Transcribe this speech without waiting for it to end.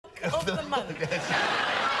Of the month. Yes.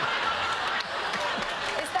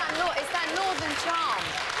 It's that northern charm.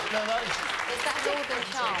 No, that's... It's that northern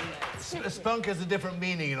charm. Spunk has a different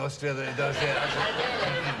meaning in Australia than it does here.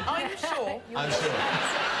 I'm sure. I'm sure.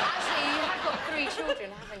 Actually, you have got 3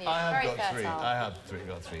 children, haven't you? I have Very got fertile. 3. I have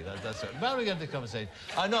got 3. That's right. Where are we going to the conversation?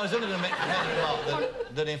 I know, I was only going to make a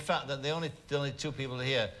remark that in fact, that the only 2 people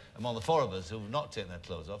here among the 4 of us who've not taken their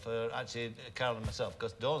clothes off are actually Carol and myself,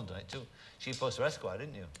 because Dawn's done it too. She posted her Esquire,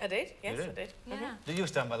 didn't you? I did, yes, You did? I did. Yeah. Did you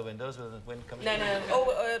stand by the windows with the wind coming No, in? no,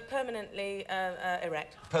 oh, permanently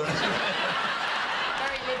erect. Very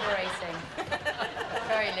liberating.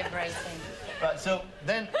 Very liberating. Right, so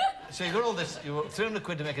then, so you got all this, you were 300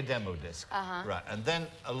 quid to make a demo disc. Right, and then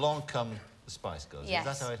along come the Spice Girls. Yes.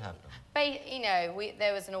 Is that how it happened? You know,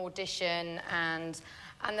 there was an audition, and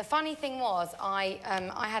the funny thing was, I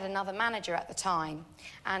had another manager at the time,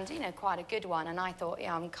 and, you know, quite a good one, and I thought,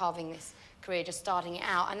 yeah, I'm carving this career, just starting it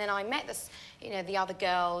out. And then I met the other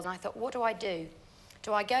girls, and I thought, what do I do?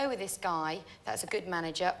 Do I go with this guy that's a good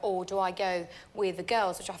manager, or do I go with the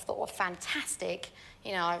girls, which I thought were fantastic?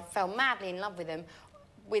 You know, I fell madly in love with them,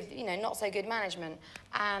 with, you know, not so good management.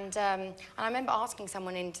 And I remember asking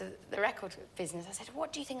someone into the record business, I said,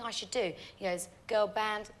 what do you think I should do? He goes, girl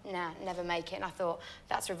band? Nah, never make it. And I thought,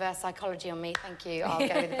 that's reverse psychology on me, thank you, I'll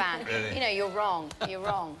go with the band. Really? You know, you're wrong,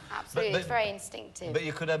 absolutely, it's very instinctive. But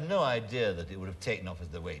you could have no idea that it would have taken off as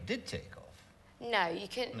the way it did take off. No, you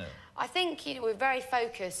couldn't. No. I think, you know, we're very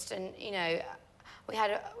focused, and, you know, we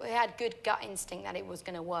had good gut instinct that it was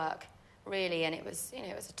going to work, really, and it was, you know,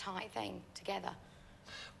 it was a tight thing together.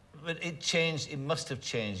 But it changed, it must have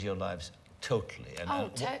changed your lives totally.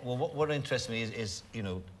 And, what interests me is, you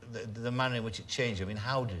know, the manner in which it changed you. I mean,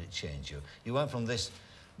 how did it change you? You went from this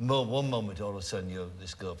one moment, all of a sudden, you're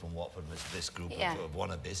this girl from Watford with this group of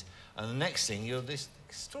wannabes, and the next thing, you're this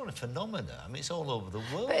extraordinary phenomena. I mean, it's all over the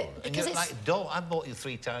world. And you're like doll. I bought you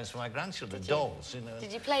 3 times for my grandchildren, dolls, you know.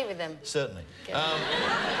 Did you play with them? Certainly.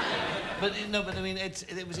 But no, but I mean,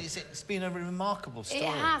 it's been a remarkable story. It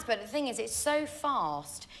has, but the thing is, it's so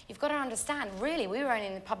fast. You've got to understand, really, we were only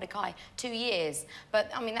in the public eye 2 years, but,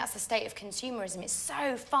 I mean, that's the state of consumerism. It's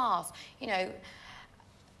so fast, you know,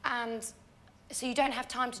 and so you don't have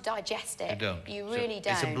time to digest it. You don't. You really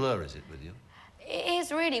don't. It's a blur, is it, with you? It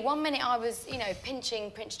is, really. One minute I was, you know,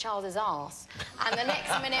 pinching Prince Charles's arse, and the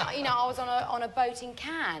next minute, you know, I was on a boat in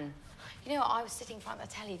Cannes. You know, I was sitting in front of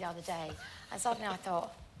the telly the other day, and suddenly I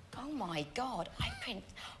thought, oh, my God, I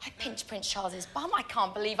pinched Prince Charles's bum. I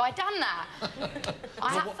can't believe I'd done that.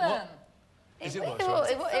 It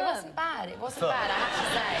wasn't bad. It wasn't bad, I have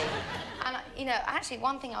to say. And, you know, actually,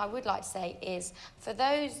 one thing I would like to say is, for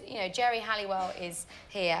those, you know, Geri Halliwell is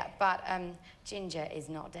here, but Ginger is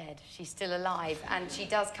not dead. She's still alive, and she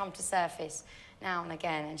does come to surface now and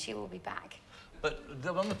again, and she will be back. But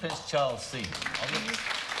on the Prince Charles theme,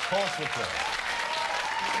 pause for play.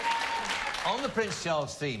 On the Prince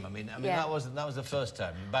Charles theme, I mean, that was the first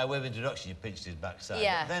time. By way of introduction, you pinched his backside.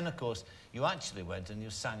 Yeah. But then, of course, you actually went and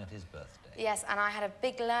you sang at his birthday. Yes, and I had a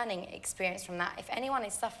big learning experience from that. If anyone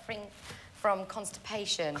is suffering from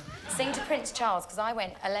constipation, sing to Prince Charles, because I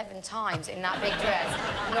went 11 times in that big dress.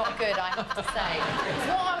 Not good, I have to say.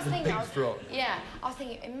 What I was thinking, I was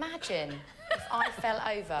thinking, imagine if I fell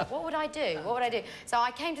over. What would I do? What would I do? So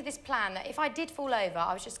I came to this plan that if I did fall over,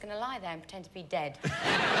 I was just going to lie there and pretend to be dead.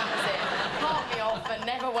 That's it. Cart me off and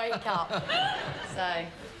never wake up. So,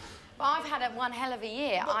 but I've had one hell of a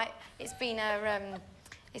year. It's been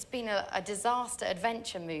a disaster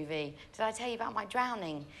adventure movie. Did I tell you about my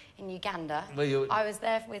drowning in Uganda? Well, I was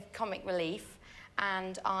there with Comic Relief,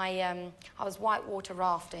 and I was whitewater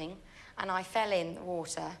rafting, and I fell in the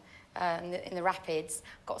water in the rapids,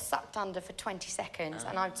 got sucked under for 20 seconds,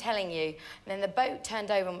 and I'm telling you, then the boat turned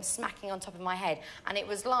over and was smacking on top of my head, and it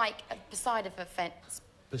was like a Poseidon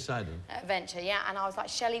adventure, yeah, and I was like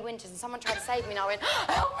Shelley Winters, and someone tried to save me, and I went,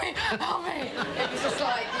 help me, help me. It was just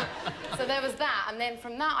like, so there was that, and then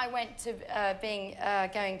from that I went to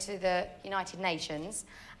going to the United Nations,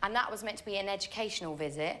 and that was meant to be an educational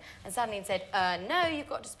visit, and suddenly it said, no, you've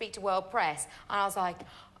got to speak to World Press, and I was like,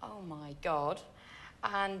 oh my God.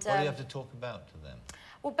 And what do you have to talk about to them?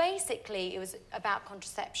 Well, basically, it was about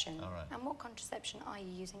contraception. All right. And what contraception are you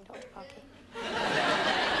using, Dr. Parky?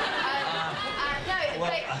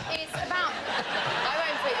 It's about... I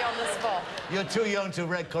won't put you on the spot. You're too young to have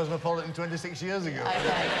read Cosmopolitan 26 years ago.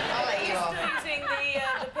 OK, I'll let you off. Using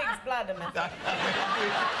the pig's bladder method.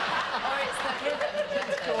 Or it's the...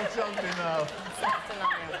 It's called something now.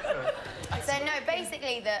 So, no,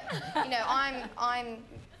 basically, you know, I'm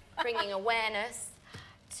bringing awareness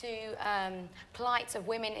to plights of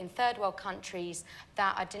women in third world countries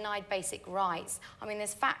that are denied basic rights. I mean,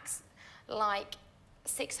 there's facts like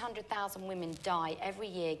 600,000 women die every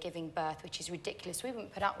year giving birth, which is ridiculous. We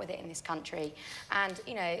wouldn't put up with it in this country. And,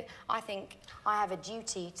 you know, I think I have a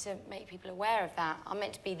duty to make people aware of that. I'm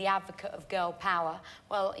meant to be the advocate of girl power.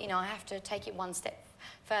 Well, you know, I have to take it one step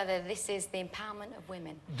further. This is the empowerment of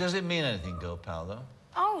women. Does it mean anything, girl power, though?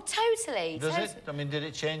 Oh, totally. Does it? I mean, did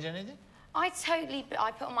it change anything? I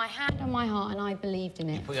put my hand on my heart and I believed in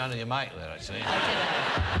it. You put your hand on your mic there, actually. Sorry.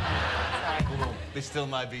 Well, it's still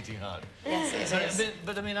my beating heart. Yes, it is.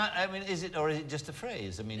 But I mean, is it, or is it just a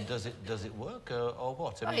phrase? I mean, does it work, or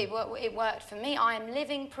what? I mean... It worked for me. I am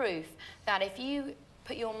living proof that if you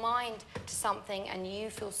put your mind to something and you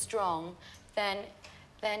feel strong, then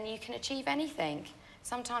you can achieve anything.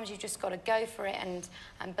 Sometimes you've just got to go for it and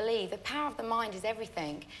believe. The power of the mind is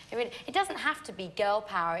everything. It doesn't have to be girl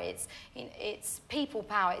power. It's people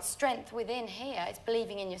power. It's strength within here. It's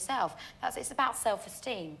believing in yourself. It's about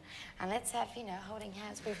self-esteem. And let's have, you know, holding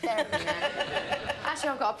hands with therapy now. Actually,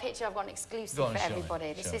 I've got a picture. I've got an exclusive for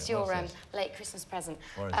everybody. This is your late Christmas present.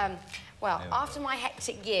 Well, after my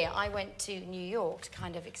hectic year, I went to New York to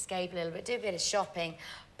kind of escape a little bit, do a bit of shopping.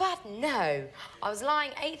 But no, I was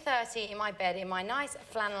lying 8:30 in my bed in my nice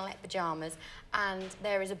flannelette pyjamas, and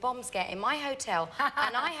there is a bomb scare in my hotel,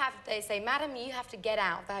 and they say, madam, you have to get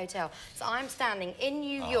out of the hotel. So I'm standing in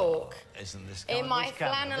New York in my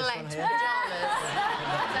flannelette pyjamas.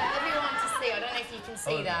 So everyone to see, I don't know if you can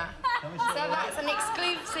see that. So that's an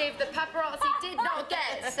exclusive the paparazzi did not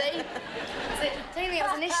get, see? So clearly it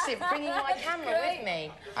was an initiative, bringing my camera with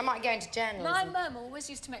me. I might go into journalism. My mum always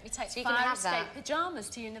used to make me take fire escape pyjamas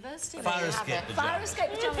to university. Fire escape pyjamas. Fire escape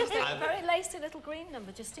pyjamas. They're a very lacy little green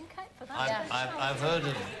number, just in case for that. I've heard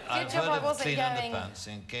of clean underpants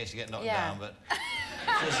in case you get knocked down, but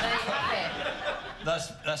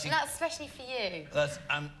that's especially for you.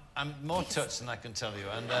 I'm more touched than I can tell you,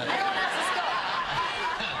 and everyone else has got.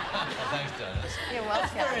 thanks, Dennis. You're welcome.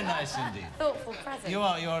 That's very nice indeed. Thoughtful present. You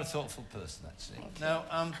are a thoughtful person, actually. Now,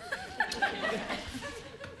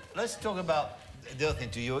 let's talk about the other thing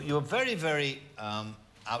too. You were very, very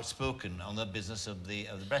outspoken on the business of the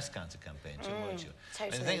breast cancer campaign, too, weren't you?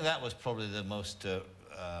 Totally. I think that was probably the most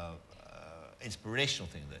inspirational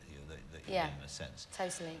thing that you did, in a sense.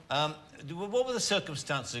 Totally. What were the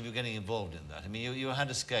circumstances of you getting involved in that? I mean, you had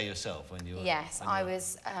a scare yourself when you were... Yes, I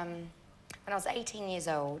was... when I was 18 years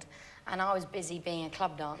old, and I was busy being a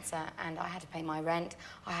club dancer, and I had to pay my rent.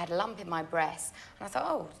 I had a lump in my breast, and I thought,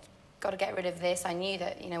 oh, got to get rid of this. I knew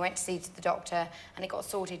that, you know, went to see the doctor, and it got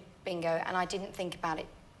sorted, bingo, and I didn't think about it,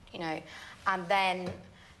 you know. And then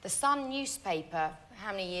the Sun newspaper,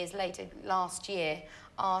 how many years later, last year,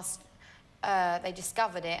 asked... they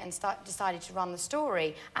discovered it and decided to run the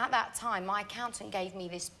story. At that time, my accountant gave me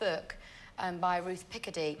this book by Ruth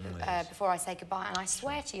Picardy, Before I Say Goodbye, and I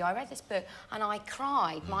swear to you, I read this book and I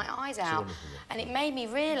cried my eyes out, and it made me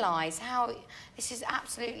realise how this is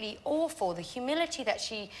absolutely awful. The humility that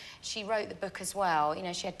she wrote the book as well. You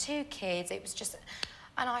know, she had 2 kids. It was just...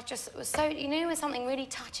 And I just was so... You know when something really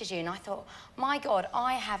touches you, and I thought, my God,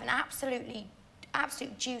 I have an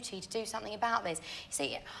absolute duty to do something about this. You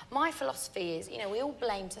see, my philosophy is, you know, we all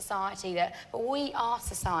blame society, but we are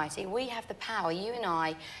society. We have the power, you and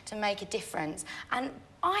I, to make a difference. And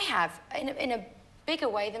I have, in a bigger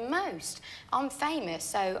way than most. I'm famous,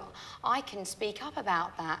 so I can speak up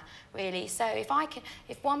about that, really. So if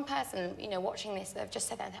one person, you know, watching this, they've just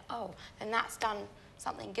said that, oh, then that's done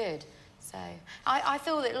something good. So I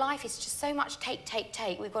feel that life is just so much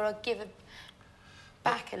take. We've got to give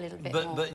back a little bit more.